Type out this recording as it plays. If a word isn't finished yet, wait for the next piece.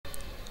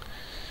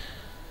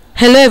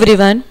Hello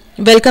everyone,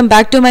 welcome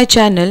back to my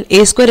channel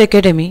A Square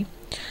Academy.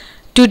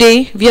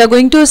 Today we are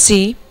going to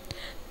see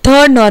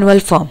third normal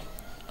form.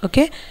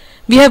 Okay,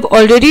 we have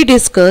already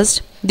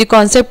discussed the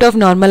concept of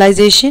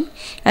normalization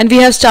and we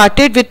have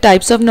started with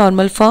types of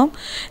normal form.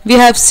 We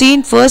have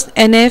seen first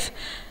NF,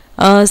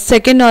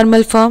 second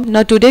normal form.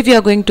 Now today we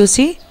are going to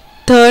see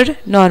third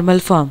normal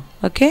form.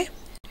 Okay,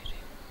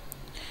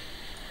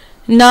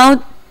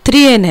 now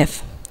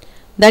 3NF,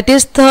 that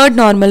is third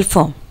normal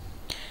form.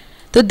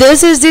 So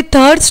this is the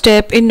third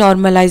step in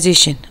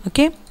normalization.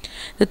 Okay,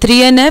 the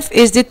 3NF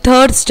is the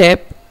third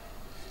step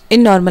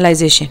in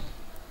normalization.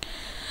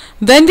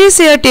 When we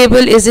say a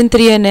table is in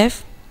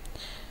 3NF,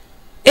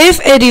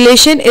 if a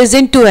relation is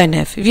in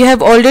 2NF, we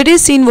have already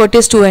seen what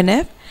is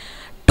 2NF.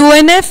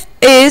 2NF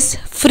is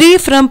free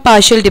from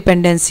partial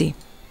dependency.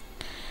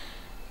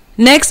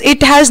 Next,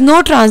 it has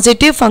no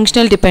transitive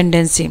functional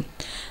dependency.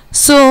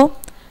 So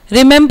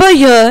remember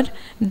here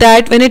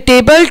that when a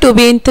table to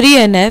be in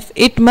 3NF,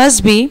 it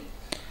must be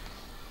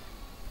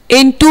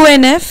in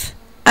 2NF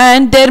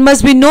and there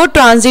must be no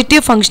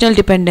transitive functional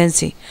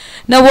dependency.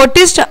 Now what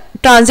is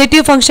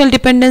transitive functional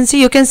dependency?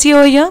 You can see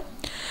over here.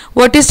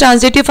 What is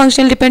transitive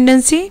functional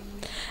dependency?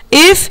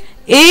 If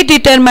A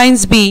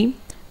determines B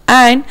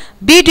and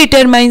B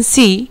determines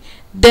C,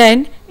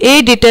 then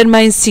A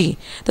determines C.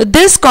 So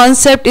this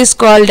concept is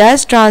called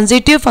as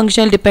transitive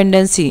functional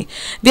dependency.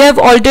 We have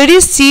already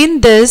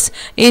seen this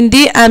in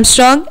the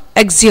Armstrong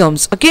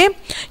Axioms. Okay,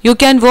 you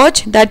can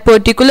watch that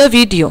particular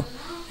video,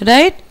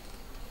 right?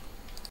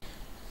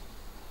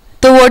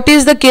 So what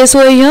is the case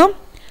over here?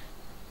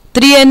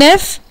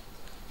 3NF,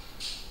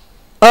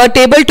 a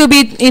table to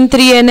be in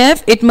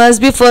 3NF, it must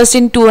be first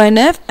in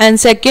 2NF, and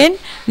second,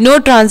 no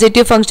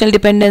transitive functional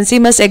dependency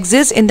must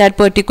exist in that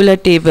particular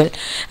table.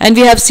 And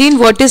we have seen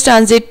what is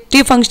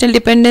transitive functional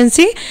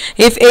dependency.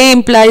 If A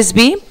implies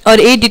B or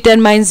A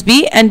determines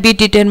B and B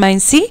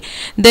determines C,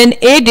 then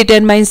A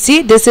determines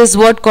C. This is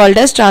what called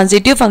as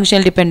transitive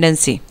functional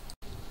dependency.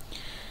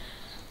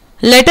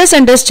 Let us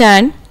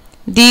understand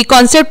the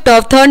concept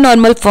of third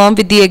normal form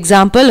with the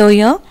example over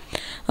here.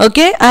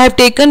 Okay, I have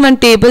taken one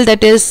table,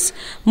 that is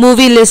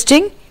movie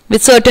listing,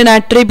 with certain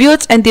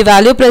attributes and the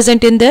value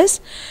present in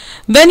this.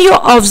 When you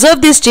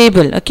observe this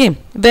table, okay,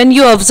 when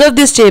you observe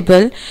this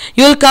table,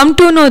 you will come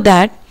to know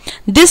that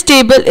this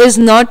table is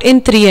not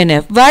in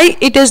 3NF. Why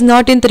it is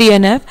not in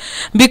 3NF?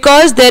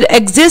 Because there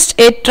exists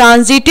a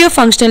transitive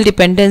functional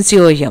dependency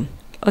over here.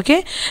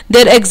 Okay,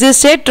 there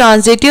exists a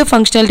transitive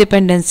functional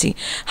dependency.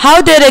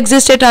 How there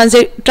exists a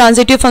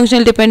transitive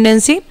functional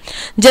dependency?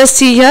 Just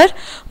see here,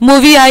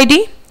 movie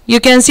ID. You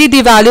can see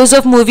the values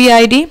of movie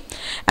ID,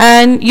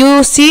 and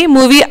you see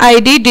movie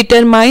ID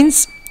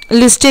determines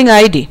listing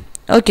ID.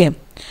 Okay,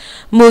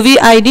 movie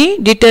ID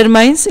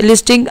determines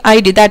listing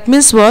ID. That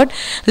means what?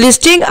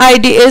 Listing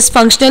ID is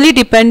functionally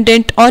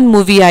dependent on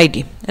movie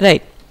ID,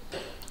 right?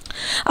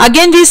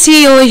 Again we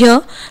see over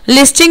here,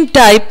 listing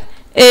type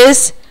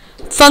is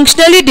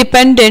functionally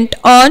dependent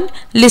on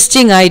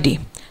listing ID.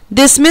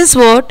 This means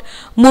what?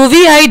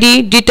 Movie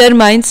ID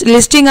determines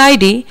listing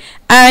ID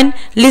and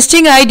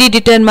listing ID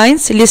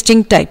determines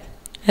listing type,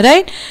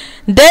 right?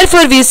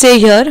 Therefore we say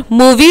here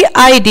movie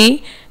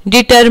ID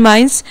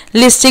determines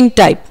listing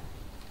type,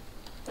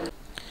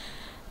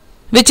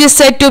 which is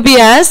said to be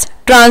as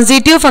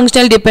transitive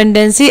functional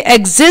dependency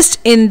exists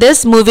in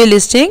this movie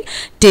listing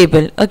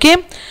table. Okay,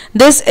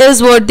 this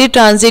is what the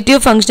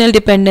transitive functional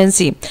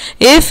dependency.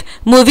 If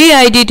movie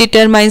ID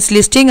determines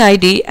listing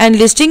ID and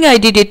listing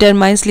ID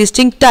determines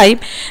listing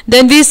type,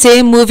 then we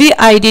say movie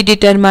ID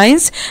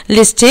determines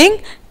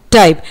listing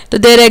type. So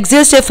there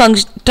exists a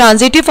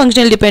transitive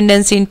functional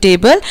dependency in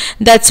table.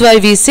 That's why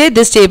we say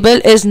this table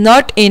is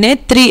not in a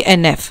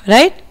 3NF,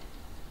 right?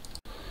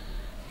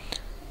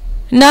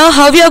 Now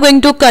how we are going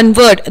to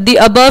convert the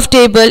above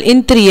table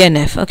in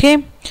 3NF?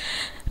 Okay,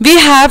 we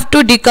have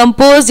to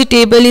decompose the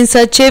table in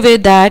such a way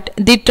that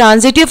the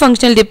transitive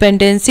functional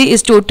dependency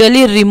is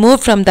totally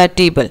removed from that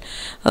table.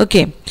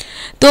 Okay,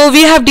 so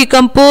we have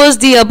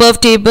decomposed the above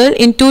table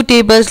in two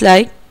tables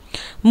like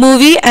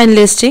movie and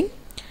listing.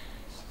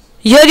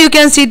 Here you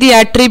can see the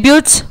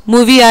attributes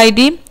movie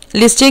ID,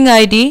 listing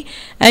ID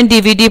and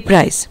DVD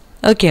price.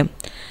 Okay,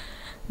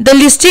 the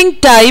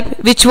listing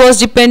type which is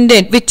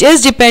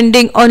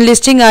depending on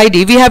listing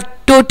ID, we have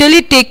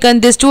totally taken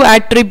these two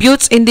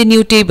attributes in the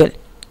new table,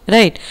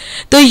 right?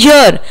 So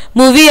here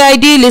movie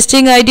ID,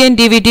 listing ID and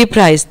DVD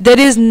price, there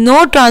is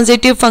no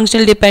transitive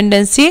functional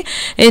dependency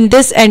in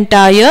this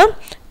entire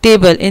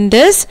table,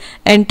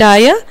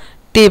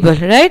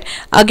 right?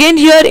 Again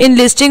here in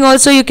listing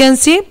also you can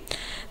see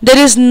there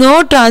is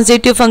no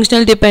transitive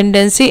functional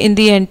dependency in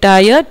the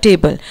entire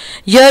table.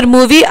 Here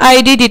movie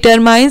ID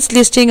determines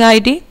listing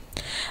ID.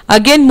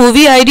 Again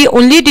movie ID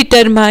only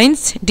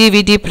determines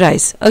DVD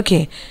price.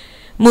 Okay,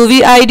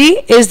 movie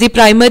ID is the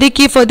primary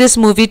key for this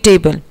movie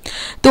table.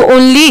 So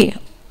only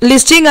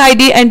listing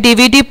ID and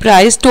DVD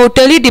price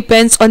totally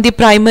depends on the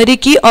primary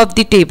key of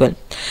the table.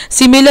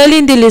 Similarly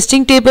in the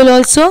listing table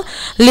also,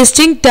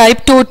 listing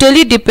type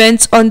totally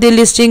depends on the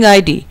listing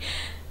ID.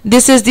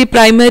 this is the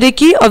primary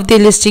key of the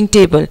listing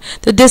table.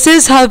 So this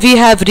is how we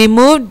have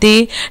removed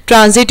the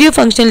transitive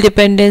functional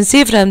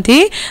dependency from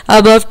the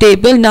above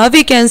table. Now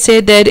we can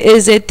say there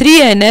is a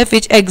 3NF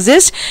which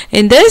exists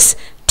in this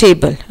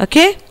table.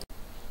 Okay,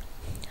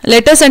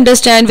 let us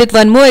understand with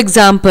one more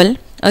example.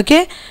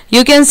 Okay,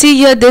 you can see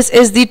here this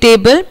is the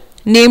table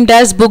named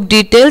as book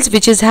details,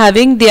 which is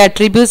having the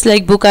attributes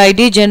like book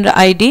ID, genre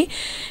ID,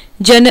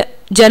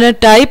 genre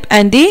type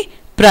and the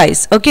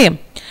price. Okay,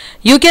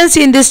 you can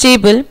see in this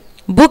table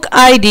book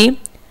ID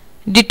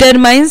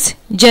determines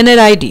genre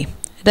ID,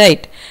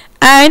 right,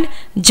 and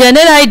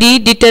genre ID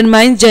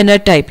determines genre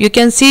type. You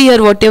can see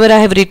here whatever I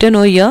have written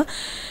over here.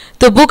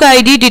 So book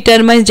ID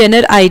determines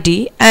genre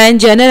ID and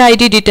genre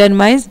ID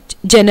determines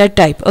genre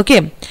type.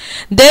 Okay,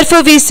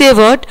 therefore we say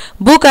what?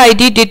 Book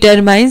ID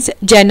determines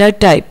genre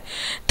type.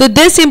 So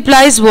this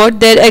implies what?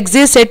 There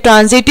exists a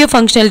transitive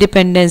functional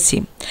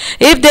dependency.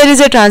 If there is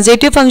a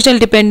transitive functional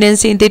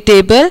dependency in the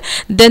table,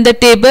 then the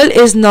table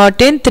is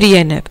not in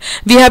 3NF.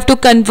 We have to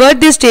convert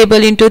this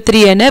table into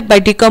 3NF by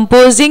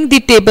decomposing the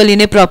table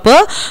in a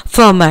proper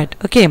format.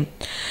 Okay,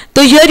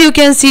 so here you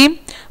can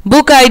see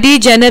book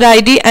ID, genre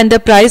ID and the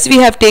price we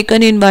have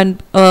taken in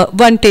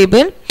one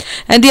table,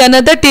 and the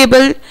another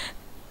table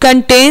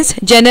contains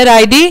genre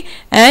ID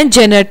and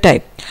genre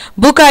type.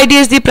 Book ID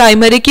is the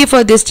primary key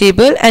for this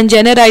table and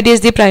genre ID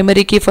is the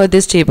primary key for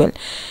this table.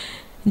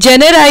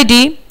 Genre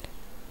ID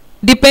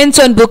depends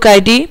on book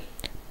ID,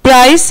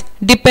 price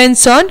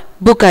depends on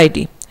book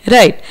ID,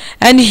 right,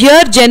 and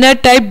here genre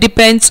type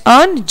depends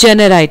on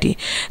genre ID.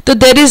 So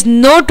there is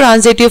no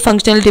transitive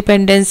functional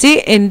dependency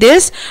in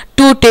these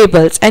two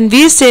tables, and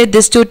we say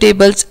these two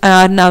tables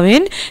are now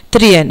in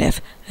 3NF,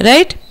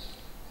 right.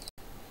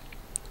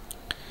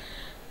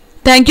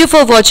 Thank you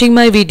for watching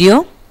my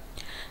video.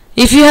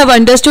 If you have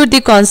understood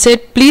the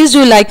concept, please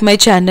do like my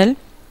channel,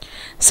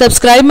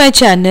 subscribe my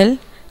channel,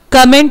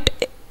 comment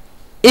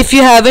if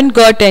you haven't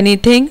got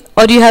anything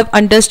or you have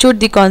understood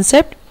the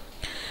concept,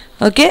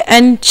 okay,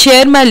 and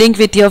share my link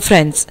with your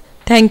friends.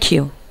 Thank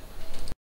you.